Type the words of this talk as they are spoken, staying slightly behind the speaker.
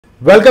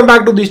Welcome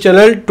back to this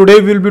channel.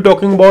 Today we will be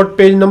talking about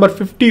page number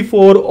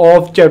 54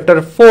 of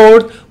chapter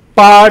 4,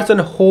 parts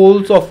and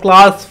wholes of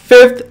class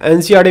 5th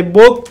NCERT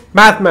book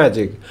Math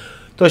Magic.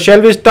 So shall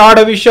we start,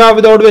 Avisha,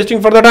 without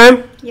wasting further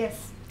time?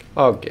 Yes.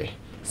 Okay.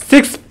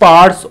 6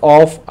 parts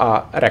of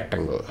a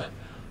rectangle.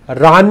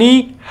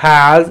 Rani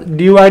has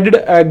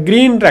divided a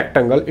green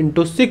rectangle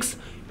into 6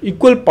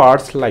 equal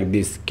parts like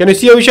this. Can you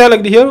see, Avisha,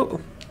 like here?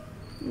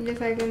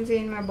 Yes, I can see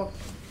in my book.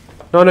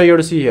 No, you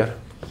have to see here.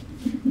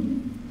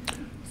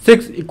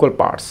 6 equal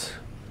parts.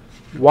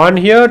 1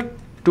 here,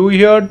 2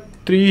 here,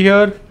 3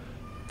 here,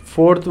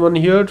 4th one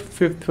here,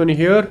 5th one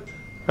here,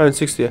 and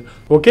 6th here.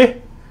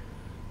 Okay?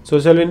 So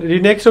shall we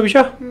read next,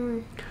 Avisha?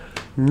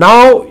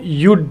 Now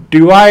you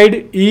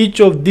divide each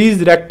of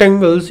these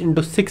rectangles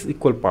into 6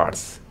 equal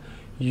parts.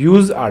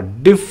 Use a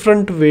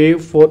different way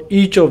for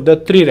each of the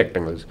 3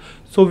 rectangles.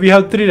 So we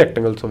have 3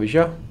 rectangles,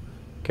 Avisha.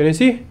 Can you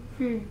see?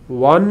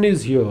 One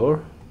is here,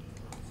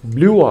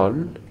 blue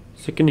one,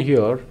 second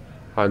here,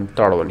 and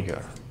third one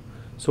here.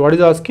 So what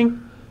is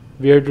asking?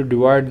 We have to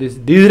divide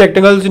these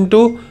rectangles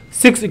into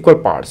 6 equal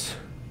parts.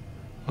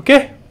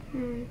 Okay?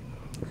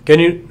 Can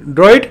you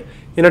draw it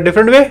in a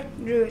different way?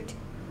 Drew it.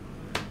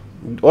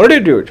 Already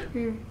do it.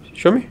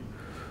 Show me.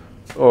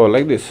 Oh,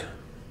 like this.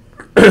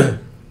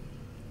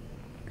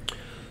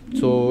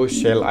 So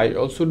shall I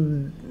also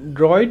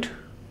draw it?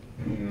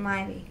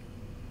 My way.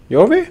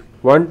 Your way?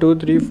 1, 2,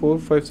 3, 4,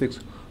 5, 6.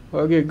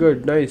 Okay,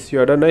 good, nice. You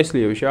have done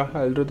nicely, Avisha.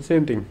 I'll do the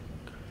same thing.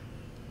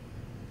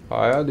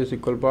 This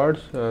equal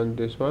parts and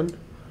this one.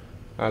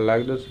 I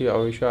like this.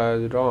 Avisha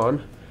has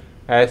drawn.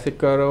 ऐसे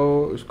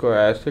करो, इसको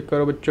ऐसे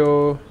करो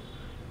बच्चों.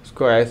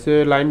 इसको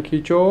ऐसे line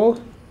खींचो,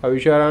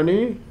 Avisha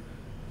Rani.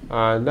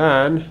 And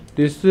then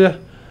this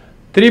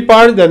 3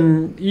 parts.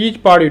 Then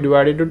each part you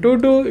divide into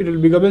 2. It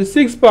will become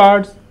 6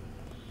 parts.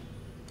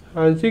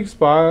 And 6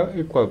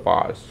 equal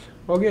parts.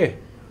 Okay.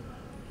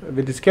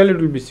 With the scale it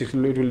will be 6.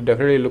 It will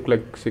definitely look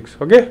like 6.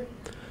 Okay.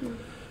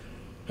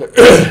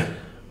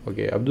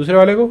 Okay. अब दूसरे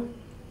वाले को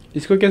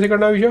इसको कैसे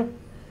करना है, विशा?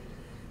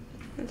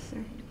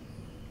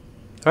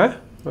 हाँ?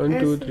 1,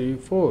 2, 3,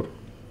 4.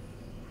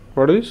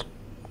 What is this?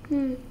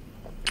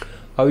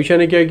 अविशा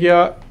ने क्या किया?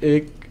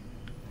 एक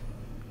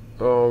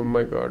oh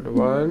my god,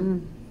 1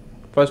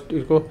 फर्स्ट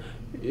इसको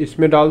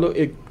इसमें डाल दो,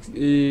 एक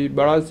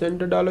बड़ा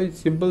सेंटर डालो,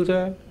 सिंपल सा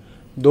है.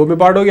 2 में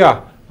पार्ट हो गया.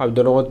 अब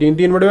दोनों को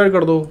 3 में डिवाइड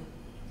कर दो.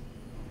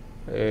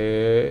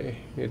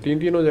 ये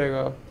 3 हो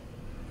जाएगा.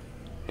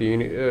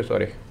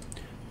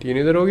 3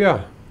 इधर हो गया,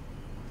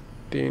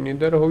 3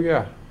 इधर हो गया,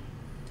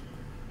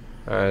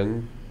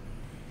 एंड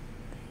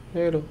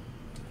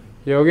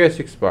ये हो गया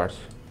 6 parts.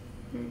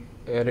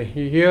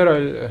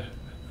 Here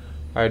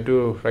I do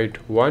write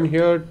 1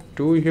 here,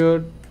 2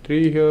 here,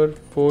 3 here,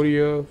 4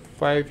 here,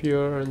 5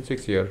 here, and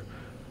 6 here.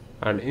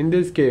 And in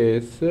this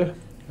case,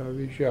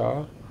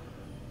 Avisha,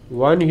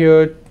 1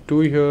 here, 2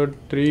 here,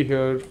 3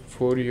 here,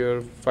 4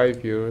 here,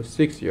 5 here,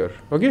 6 here.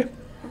 Okay?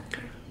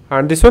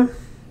 And this one?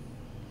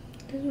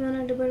 This one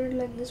I divided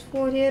like this: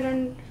 4 here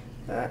and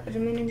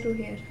remaining 2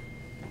 here.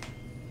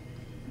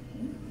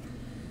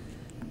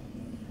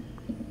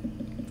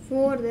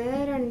 4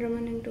 there and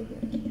remaining 2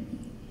 here.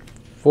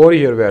 4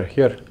 here, where?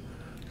 Here.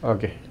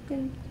 Okay.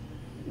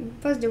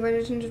 First divide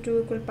it into 2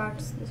 equal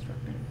parts. This one.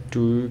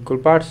 2 equal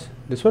parts.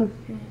 This one?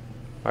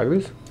 I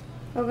will. Okay,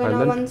 And now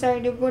then one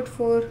side you put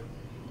 4.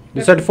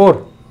 This side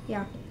 4.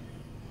 Yeah.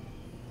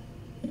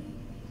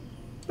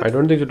 I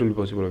don't think it will be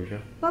possible,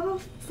 Avisha. Papa,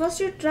 first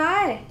you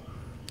try.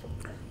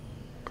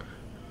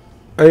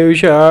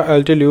 Avisha,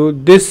 I'll tell you,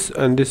 this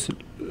and this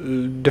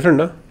different,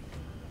 na?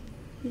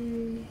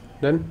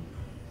 Then?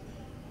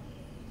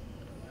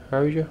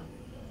 Avisha?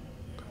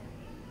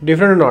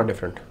 Different or not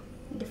different?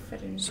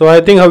 Different. So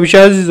I think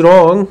Avisha's is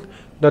wrong.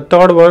 The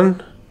third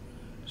one.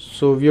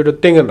 So we have to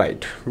think and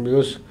write,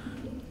 because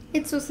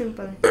it's so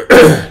simple.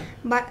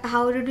 But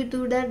how did you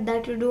do that?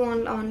 That you do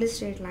on only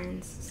straight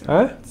lines.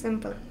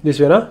 Simple. This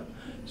way, na?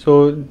 So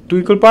 2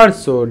 equal parts.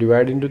 So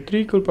divide into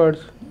 3 equal parts.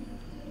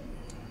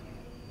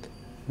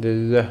 This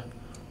is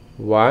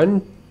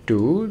 1,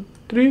 2,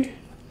 3,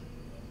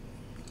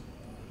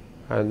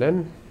 and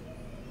then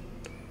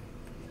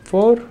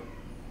 4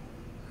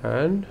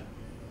 and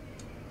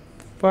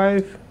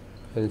 5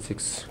 and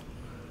 6.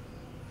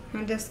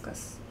 Now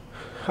discuss.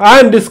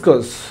 And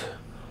discuss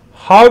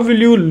how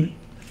will you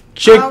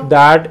check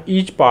that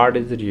each part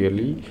is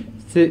really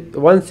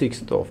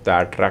 1/6 of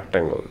that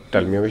rectangle.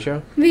 Tell me,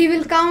 Avisha. We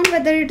will count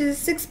whether it is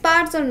 6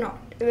 parts or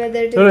not.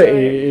 Whether it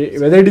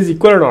is whether it is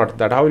equal or not.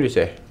 That how will you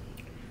say?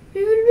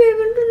 We will be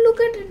able to look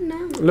at it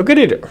now. Look at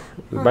it.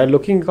 By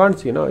looking you can't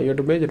see, no? You have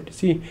to measure it.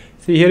 See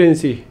here and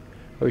see.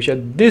 Avisha,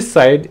 this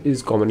side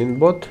is common in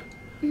both.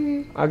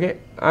 Okay,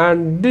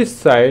 and this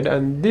side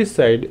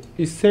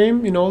is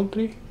same in all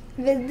 3.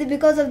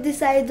 Because of this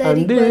sides are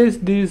and equal.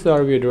 these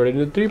are we divided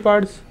into 3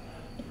 parts.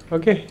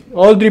 Okay,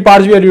 all 3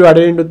 parts we are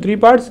divided into 3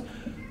 parts.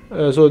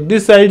 So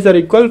these sides are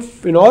equal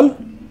in all.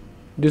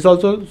 This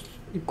also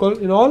equal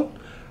in all,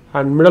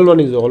 and middle one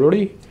is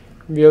already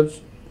we have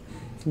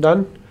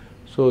done.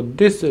 So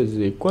this is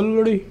equal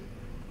already.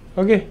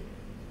 Okay,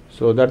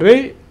 So that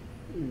way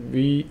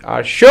we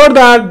are sure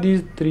that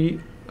these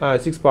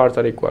 6 parts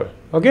are equal.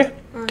 Okay.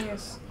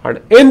 Yes. And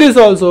in this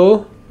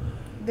also,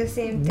 The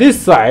same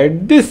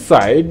thing.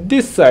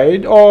 this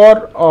side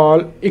are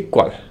all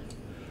equal.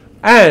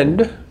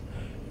 And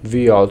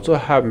we also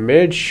have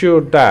made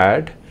sure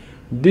that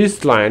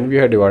this line we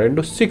have divided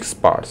into 6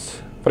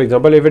 parts. For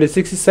example, if it is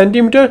 60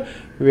 centimeter,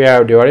 we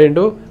have divided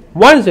into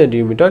 1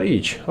 centimeter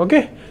each.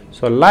 Okay.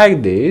 So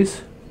like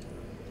this,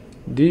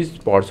 these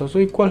parts also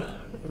equal.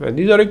 When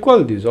these are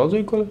equal, these also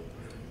equal.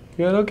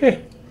 You are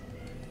okay.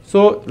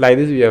 So like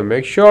this, we have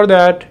made sure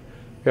that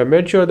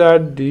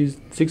these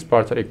 6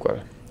 parts are equal.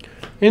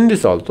 In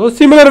this also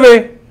similar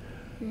way,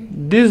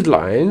 these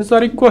lines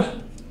are equal.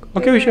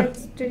 Okay, Visha.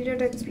 Still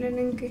you're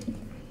explaining.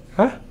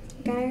 Huh?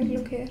 Can I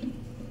look here?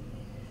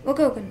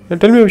 Okay. Now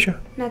tell me, Visha.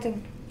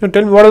 Nothing. Now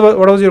tell me what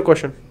was your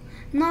question?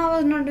 No, I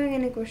was not doing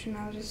any question.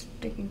 I was just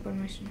taking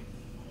permission.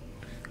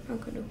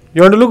 Okay, do.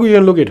 You want to look? You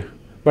can look it.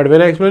 But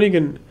when I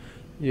explain,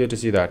 you have to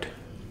see that.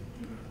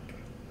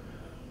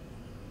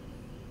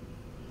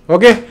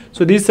 Okay.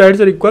 So these sides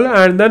are equal,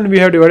 and then we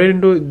have divided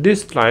into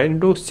this line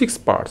into 6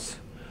 parts.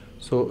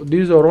 So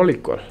these are all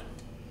equal.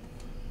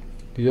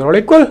 These are all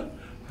equal,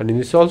 and in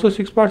this also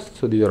 6 parts.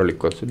 So these are all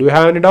equal. So do you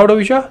have any doubt,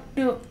 Avisha?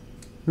 No.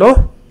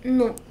 No?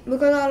 No,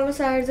 because all the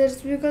sides are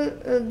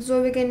spherical,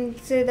 so we can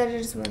say that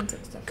it's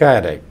 1/6.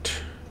 Correct.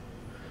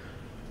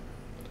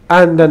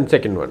 And then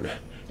second one,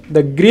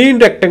 the green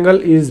rectangle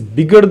is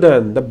bigger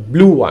than the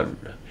blue one.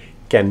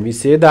 Can we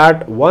say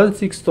that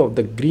 1/6 of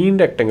the green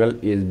rectangle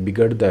is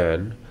bigger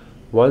than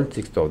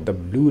 1/6 of the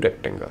blue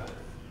rectangle?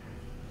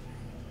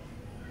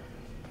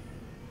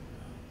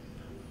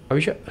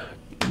 Avisha,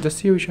 just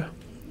see, Avisha.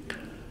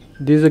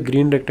 This is a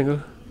green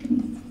rectangle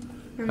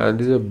and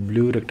this is a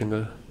blue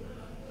rectangle.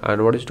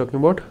 And what is talking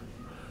about?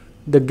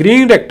 The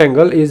green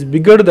rectangle is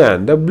bigger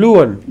than the blue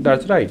one.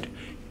 That's right.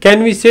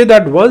 Can we say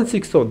that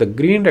 1/6 of the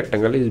green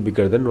rectangle is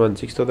bigger than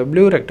 1/6 of the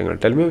blue rectangle?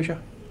 Tell me, Avisha.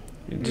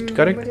 Is it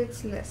correct? But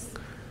it's less.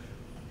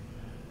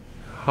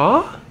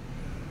 Huh?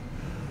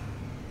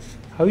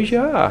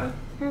 Avisha,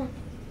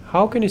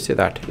 how can you say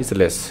that? It's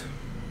less.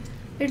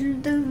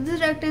 This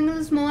rectangle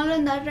is small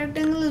and that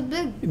rectangle is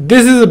big.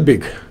 This is a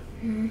big.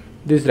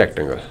 This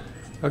rectangle.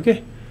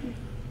 Okay.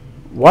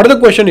 What the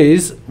question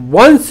is,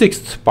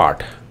 1/6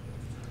 part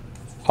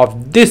of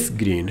this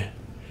green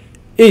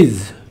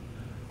is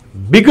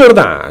bigger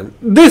than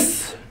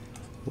this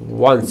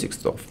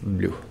 1/6 of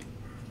blue.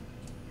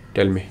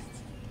 Tell me.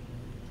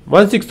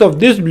 1/6 of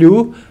this blue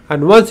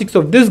and 1/6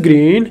 of this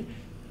green.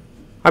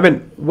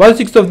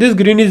 1/6 of this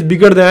green is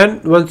bigger than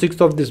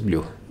 1/6 of this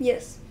blue.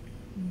 Yes.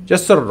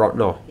 Yes or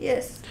no?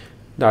 Yes.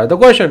 That's the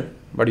question.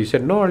 But you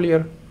said no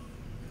earlier.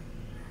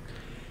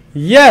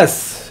 Yes.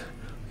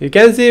 You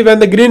can see when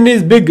the green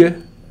is big.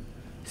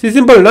 See,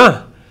 simple, na?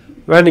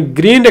 When a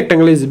green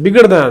rectangle is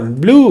bigger than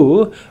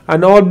blue,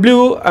 and all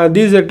blue,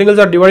 these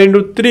rectangles are divided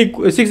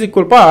into 6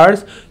 equal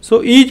parts.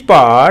 So each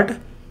part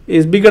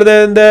is bigger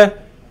than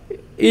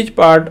each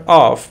part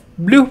of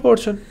blue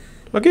portion.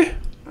 Okay?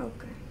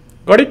 Okay.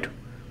 Got it?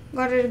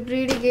 Got it.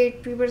 Greedy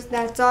gatekeepers.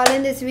 That's all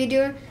in this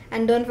video.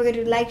 And don't forget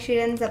to like,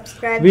 share, and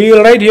subscribe. We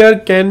will write here.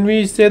 Can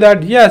we say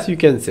that? Yes, you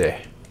can say.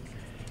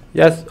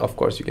 Yes, of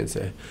course you can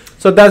say.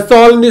 So that's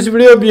all in this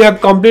video. We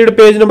have completed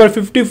page number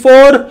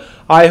 54.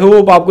 I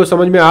hope आपको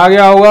समझ में आ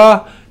गया होगा.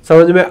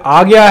 समझ में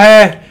आ गया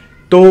है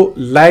तो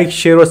लाइक,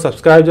 शेयर और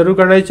सब्सक्राइब जरूर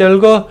करना है चैनल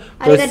को.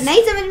 अगर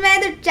नहीं समझ में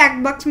आए तो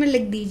चैट बॉक्स में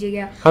लिख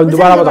दीजिएगा. हम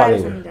दोबारा बता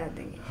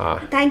देंगे. हाँ.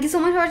 Thank you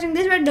so much for watching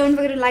this video. Don't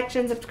forget to like,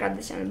 share, and subscribe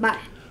this channel. Bye.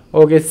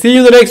 Okay. See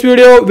you in the next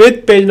video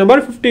with page number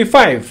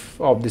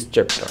 55 of this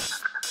chapter.